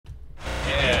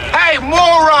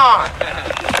moron!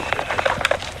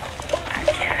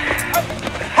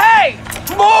 Hey,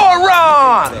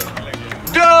 moron!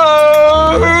 Dude!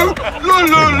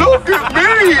 Look at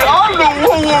me! I'm the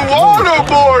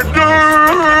waterboard,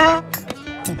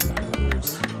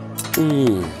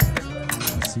 dude!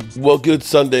 Well, good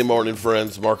Sunday morning,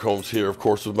 friends. Mark Holmes here, of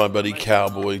course, with my buddy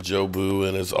Cowboy Joe Boo.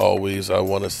 And as always, I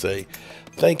want to say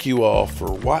thank you all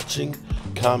for watching,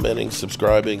 commenting,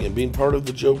 subscribing, and being part of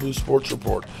the Joe Boo Sports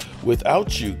Report.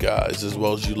 Without you guys, as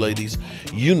well as you ladies,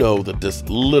 you know that this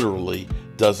literally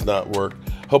does not work.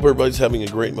 Hope everybody's having a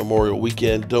great Memorial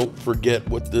Weekend. Don't forget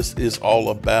what this is all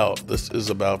about. This is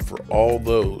about for all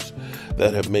those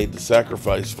that have made the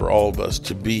sacrifice for all of us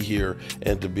to be here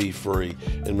and to be free.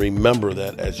 And remember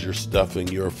that as you're stuffing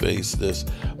your face this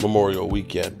Memorial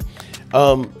Weekend.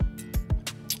 I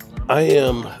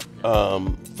am,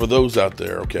 for those out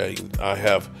there, okay,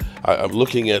 I'm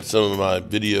looking at some of my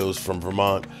videos from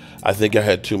Vermont. I think I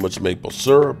had too much maple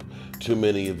syrup, too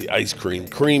many of the ice cream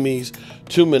creamies,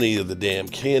 too many of the damn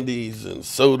candies and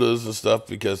sodas and stuff,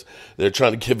 because they're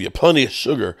trying to give you plenty of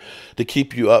sugar to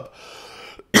keep you up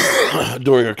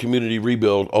during our community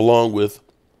rebuild, along with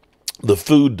the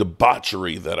food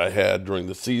debauchery that I had during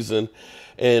the season,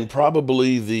 and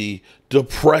probably the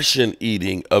depression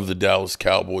eating of the Dallas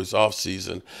Cowboys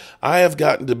offseason. I have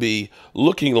gotten to be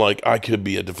looking like I could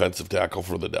be a defensive tackle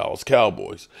for the Dallas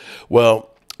Cowboys.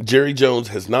 Well, Jerry Jones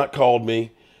has not called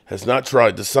me, has not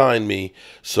tried to sign me,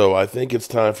 so I think it's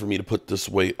time for me to put this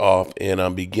weight off, and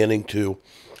I'm beginning to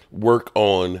work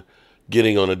on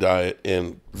getting on a diet,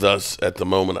 and thus, at the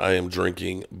moment, I am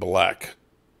drinking black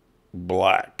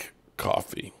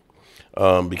coffee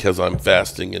because I'm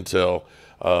fasting until,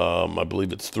 I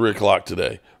believe it's 3 o'clock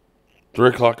today. 3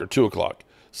 o'clock or 2 o'clock?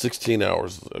 16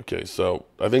 hours. Okay, so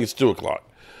I think it's 2 o'clock.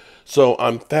 So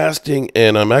I'm fasting,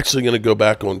 and I'm actually going to go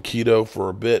back on keto for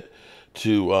a bit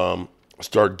to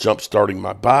start jump-starting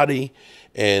my body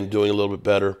and doing a little bit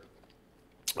better.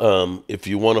 If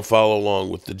you want to follow along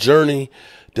with the journey,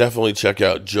 definitely check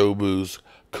out Joe Boo's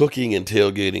Cooking and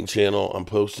Tailgating channel. I'm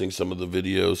posting some of the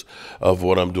videos of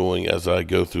what I'm doing as I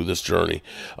go through this journey.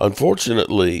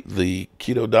 Unfortunately, the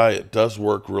keto diet does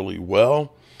work really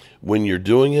well when you're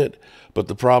doing it, but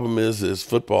the problem is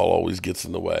football always gets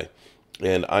in the way.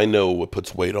 And I know what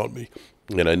puts weight on me,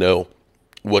 and I know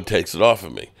what takes it off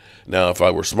of me. Now, if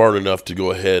I were smart enough to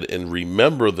go ahead and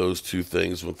remember those two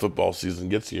things when football season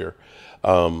gets here,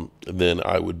 then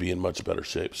I would be in much better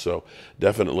shape. So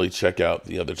definitely check out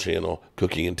the other channel,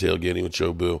 Cooking and Tailgating with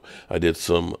Joe Boo. I did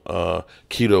some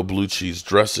keto blue cheese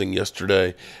dressing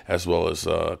yesterday, as well as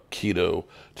keto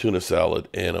tuna salad,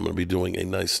 and I'm going to be doing a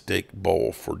nice steak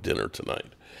bowl for dinner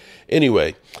tonight.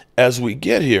 Anyway, as we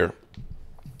get here,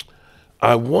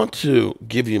 I want to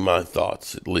give you my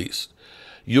thoughts, at least.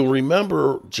 You'll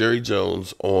remember Jerry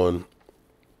Jones on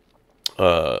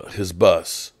his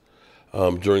bus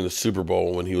during the Super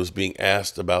Bowl when he was being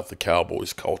asked about the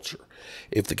Cowboys culture.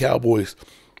 If the Cowboys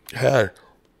had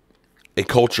a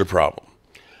culture problem.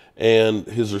 And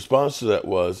his response to that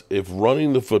was, if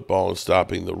running the football and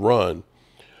stopping the run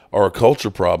are a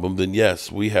culture problem, then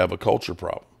yes, we have a culture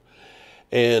problem.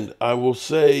 And I will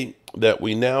say that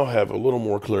we now have a little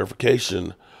more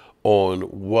clarification on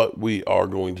what we are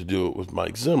going to do with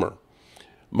Mike Zimmer.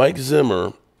 Mike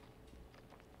Zimmer,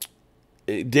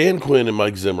 Dan Quinn and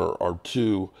Mike Zimmer are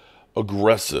two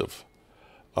aggressive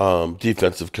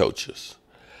defensive coaches.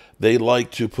 They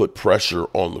like to put pressure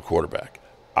on the quarterback.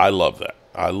 I love that.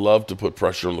 I love to put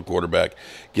pressure on the quarterback,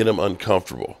 get him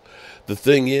uncomfortable. The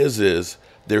thing is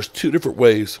there's two different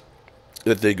ways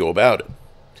that they go about it.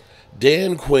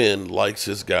 Dan Quinn likes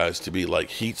his guys to be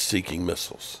like heat-seeking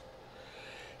missiles.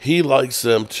 He likes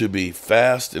them to be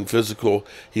fast and physical.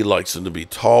 He likes them to be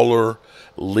taller,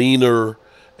 leaner,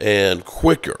 and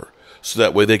quicker, so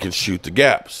that way they can shoot the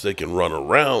gaps. They can run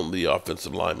around the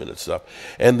offensive linemen and stuff.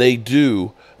 And they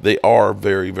are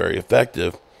very, very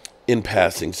effective in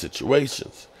passing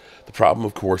situations. The problem,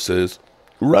 of course, is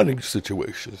running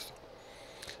situations.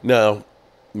 Now,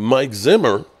 Mike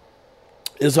Zimmer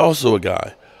is also a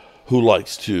guy who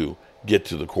likes to get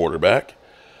to the quarterback,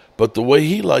 but the way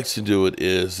he likes to do it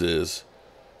is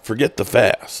forget the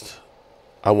fast.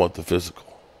 I want the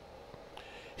physical.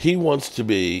 He wants to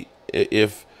be,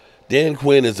 if Dan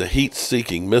Quinn is a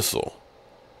heat-seeking missile,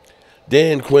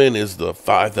 Dan Quinn is the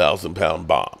 5,000-pound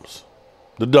bombs,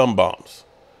 the dumb bombs.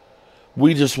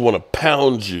 We just want to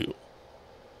pound you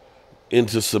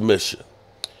into submission.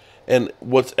 And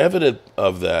what's evident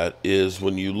of that is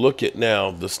when you look at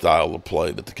now the style of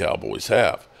play that the Cowboys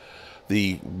have,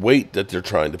 the weight that they're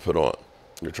trying to put on.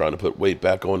 They're trying to put weight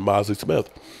back on Mosley Smith,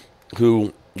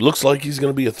 who Looks like he's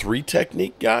going to be a 3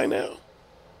 technique guy now.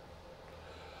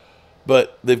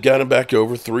 But they've got him back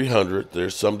over 300.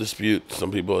 There's some dispute.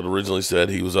 Some people had originally said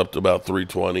he was up to about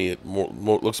 320. It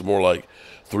looks more like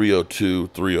 302,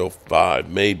 305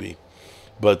 maybe.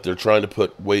 But they're trying to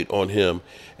put weight on him,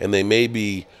 and they may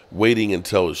be waiting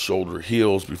until his shoulder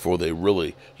heals before they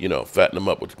really, fatten him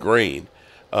up with grain,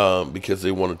 because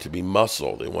they want it to be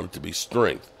muscle. They want it to be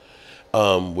strength.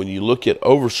 When you look at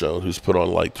Overshown, who's put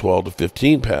on like 12 to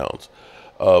 15 pounds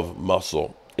of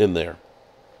muscle in there,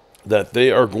 that they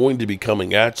are going to be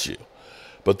coming at you,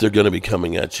 but they're going to be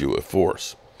coming at you with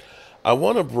force. I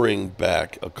want to bring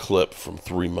back a clip from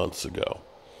 3 months ago,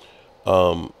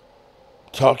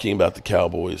 talking about the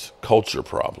Cowboys' culture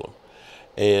problem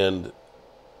and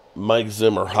Mike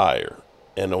Zimmer hire.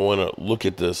 And I want to look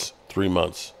at this 3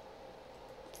 months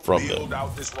from then. Build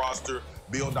out this roster,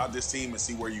 build out this team, and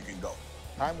see where you can go.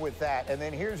 I'm with that. And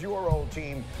then here's your old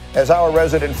team as our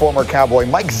resident former Cowboy.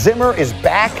 Mike Zimmer is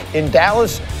back in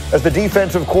Dallas as the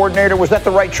defensive coordinator. Was that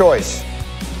the right choice?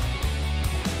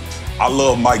 I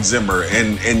love Mike Zimmer.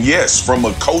 And yes, from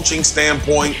a coaching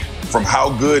standpoint, from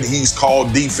how good he's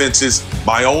called defenses,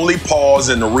 my only pause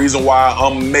and the reason why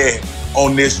I'm meh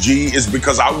on this, G, is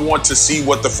because I want to see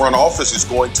what the front office is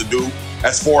going to do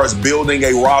as far as building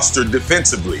a roster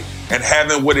defensively and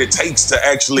having what it takes to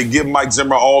actually give Mike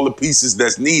Zimmer all the pieces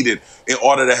that's needed in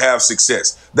order to have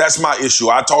success. That's my issue.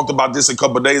 I talked about this a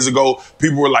couple of days ago.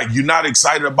 People were like, you're not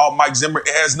excited about Mike Zimmer?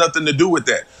 It has nothing to do with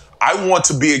that. I want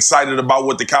to be excited about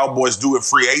what the Cowboys do in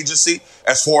free agency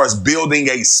as far as building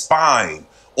a spine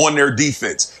on their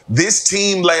defense. This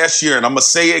team last year, and I'm going to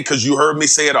say it because you heard me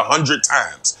say it 100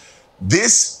 times,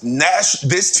 this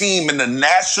team in the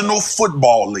National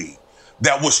Football League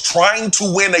that was trying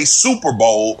to win a Super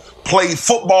Bowl played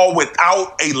football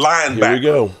without a linebacker. Here we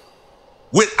go.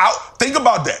 Think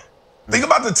about that. Think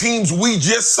about the teams we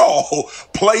just saw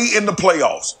play in the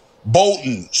playoffs.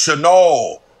 Bolton,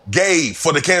 Chenal, Gay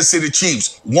for the Kansas City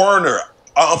Chiefs, Werner,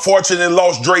 unfortunately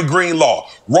lost Dre Greenlaw,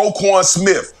 Roquan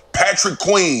Smith, Patrick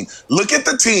Queen. Look at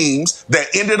the teams that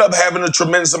ended up having a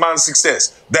tremendous amount of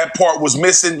success. That part was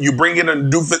missing. You bring in a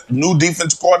new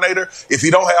defensive coordinator. If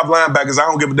you don't have linebackers, I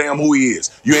don't give a damn who he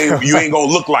is. You ain't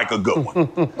gonna look like a good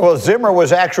one. Well, Zimmer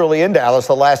was actually in Dallas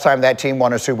the last time that team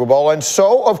won a Super Bowl, and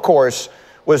so, of course,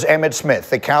 was Emmitt Smith,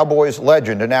 the Cowboys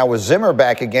legend. And now with Zimmer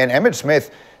back again, Emmitt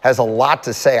Smith has a lot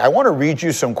to say. I want to read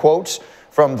you some quotes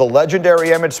from the legendary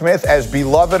Emmitt Smith, as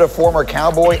beloved a former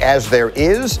Cowboy as there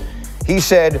is. He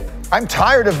said, I'm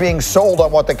tired of being sold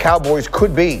on what the Cowboys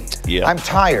could be. Yeah. I'm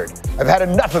tired. I've had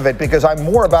enough of it because I'm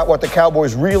more about what the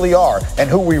Cowboys really are and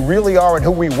who we really are and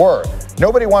who we were.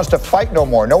 Nobody wants to fight no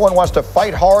more. No one wants to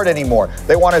fight hard anymore.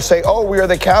 They want to say, oh, we are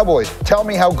the Cowboys. Tell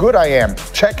me how good I am.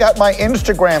 Check out my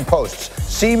Instagram posts.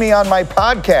 See me on my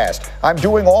podcast. I'm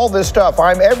doing all this stuff.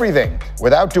 I'm everything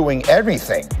without doing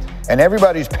everything. And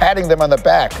everybody's patting them on the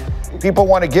back. People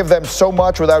want to give them so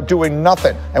much without doing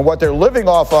nothing. And what they're living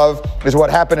off of is what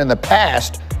happened in the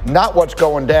past, not what's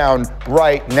going down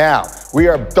right now. We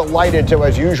are delighted to,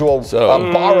 as usual,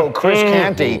 borrow Chris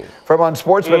Canty from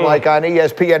Unsportsmanlike on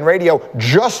ESPN Radio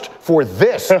just for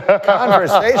this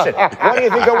conversation. What do you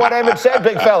think of what Emmett said,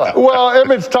 big fella? Well,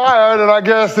 Emmett's tired, and I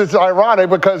guess it's ironic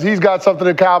because he's got something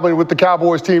in common with the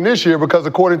Cowboys team this year, because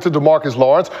according to DeMarcus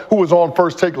Lawrence, who was on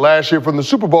First Take last year from the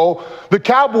Super Bowl, the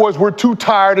Cowboys were too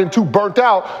tired and too burnt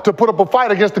out to put up a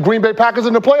fight against the Green Bay Packers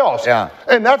in the playoffs. Yeah.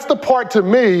 And that's the part, to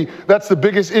me, that's the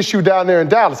biggest issue down there in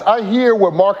Dallas. I hear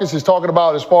what Marcus is talking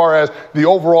about as far as the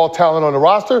overall talent on the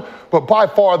roster, but by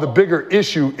far the bigger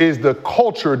issue is the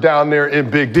culture down there in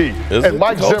Big D. And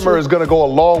Mike Zimmer is going to go a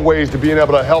long ways to being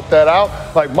able to help that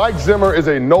out. Like, Mike Zimmer is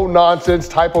a no-nonsense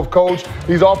type of coach.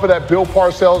 He's off of that Bill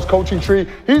Parcells coaching tree.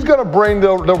 He's going to bring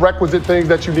the requisite things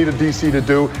that you need a DC to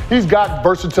do. He's got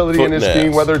versatility in his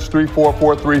scheme, whether it's 3-4,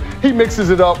 4-3. He mixes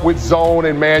it up with zone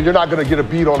and man. You're not going to get a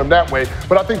beat on him that way.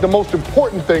 But I think the most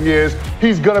important thing is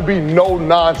he's going to be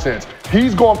no-nonsense.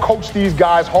 He's going to coach these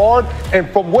guys hard, and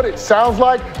from what it sounds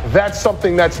like, that's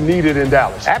something that's needed in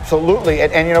Dallas. Absolutely.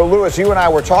 And you know, Lewis, you and I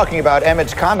were talking about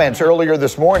Emmett's comments earlier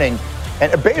this morning,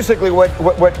 and basically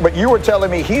what you were telling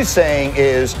me he's saying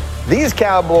is these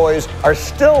Cowboys are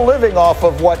still living off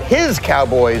of what his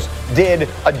Cowboys did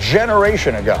a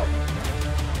generation ago.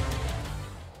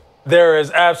 There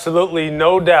is absolutely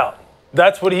no doubt.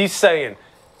 That's what he's saying.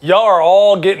 Y'all are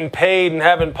all getting paid and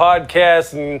having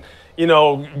podcasts and, you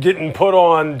know, getting put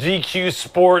on GQ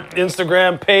Sport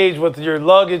Instagram page with your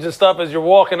luggage and stuff as you're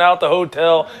walking out the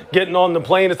hotel, getting on the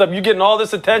plane and stuff. You're getting all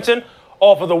this attention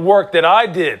off of the work that I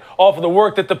did, off of the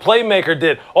work that the Playmaker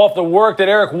did, off the work that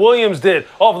Eric Williams did,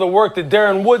 off of the work that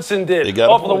Darren Woodson did,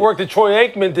 off of the work that Troy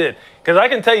Aikman did. Because I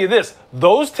can tell you this,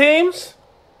 those teams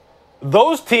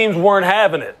weren't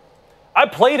having it. I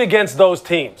played against those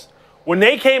teams. When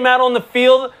they came out on the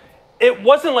field, it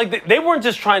wasn't like they weren't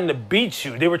just trying to beat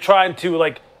you. They were trying to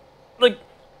I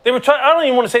don't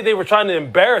even want to say they were trying to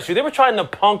embarrass you. They were trying to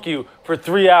punk you for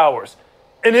 3 hours.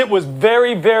 And it was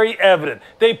very, very evident.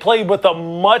 They played with a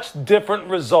much different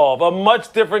resolve, a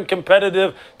much different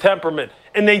competitive temperament.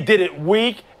 And they did it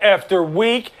week after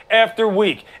week after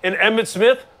week. And Emmitt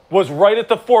Smith was right at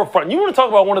the forefront. You want to talk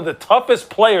about one of the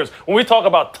toughest players when we talk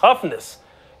about toughness.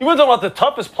 You want to talk about the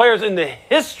toughest players in the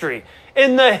history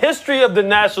of the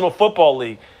National Football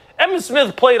League. Emmitt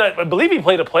Smith played, I believe he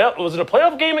played a playoff. Was it a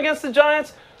playoff game against the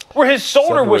Giants? Where his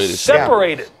shoulder was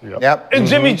separated. Yep. And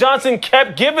Jimmy Johnson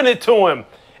kept giving it to him.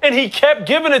 And he kept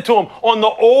giving it to him on the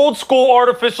old school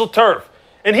artificial turf.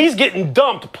 And he's getting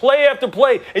dumped play after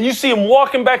play. And you see him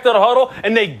walking back to the huddle,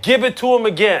 and they give it to him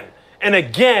again. And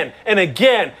again, and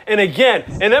again, and again.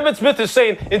 And Emmitt Smith is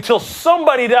saying, until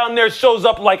somebody down there shows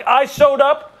up like I showed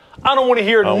up, I don't want to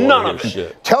hear none of it.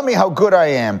 Shit. Tell me how good I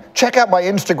am. Check out my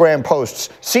Instagram posts.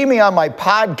 See me on my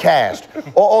podcast.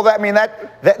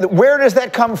 Where does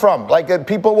that come from? Like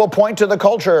people will point to the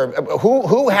culture.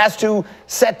 Who has to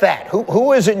set that?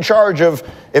 Who is in charge of?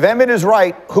 If Emmitt is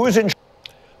right, who's in?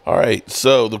 All right.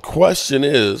 So the question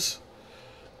is,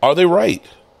 are they right?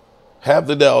 Have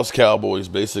the Dallas Cowboys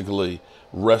basically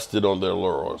rested on their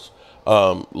laurels,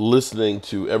 listening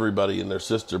to everybody and their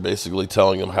sister basically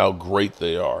telling them how great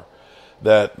they are?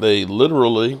 That they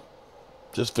literally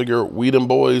just figure weed them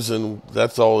boys and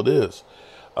that's all it is.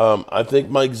 I think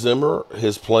Mike Zimmer,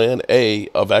 his plan A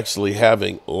of actually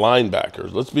having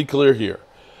linebackers. Let's be clear here.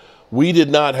 We did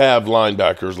not have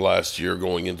linebackers last year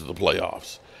going into the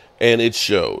playoffs, and it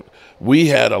showed. We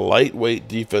had a lightweight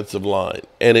defensive line,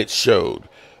 and it showed.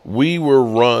 We were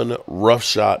run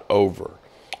roughshod over.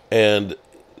 And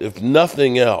if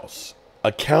nothing else,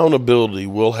 accountability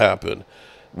will happen.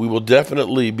 We will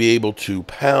definitely be able to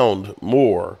pound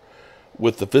more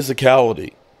with the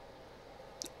physicality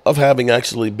of having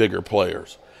actually bigger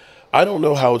players. I don't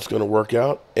know how it's going to work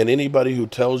out, and anybody who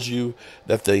tells you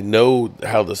that they know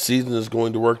how the season is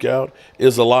going to work out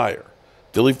is a liar.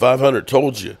 Philly 500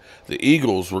 told you the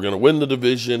Eagles were going to win the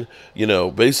division,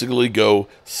 basically go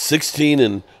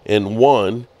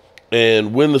 16-1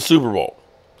 and win the Super Bowl.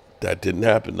 That didn't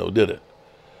happen, though, did it?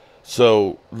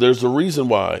 So there's a reason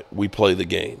why we play the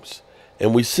games.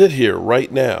 And we sit here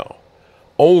right now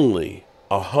only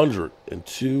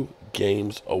 102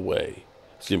 games away.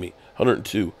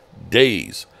 102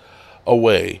 days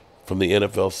away from the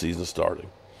NFL season starting.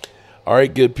 All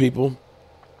right, good people.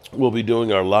 We'll be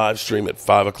doing our live stream at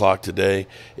 5 o'clock today.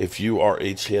 If you are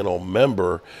a channel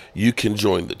member, you can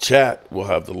join the chat. We'll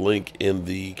have the link in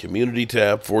the community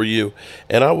tab for you.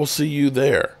 And I will see you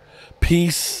there.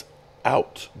 Peace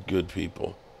out, good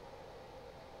people.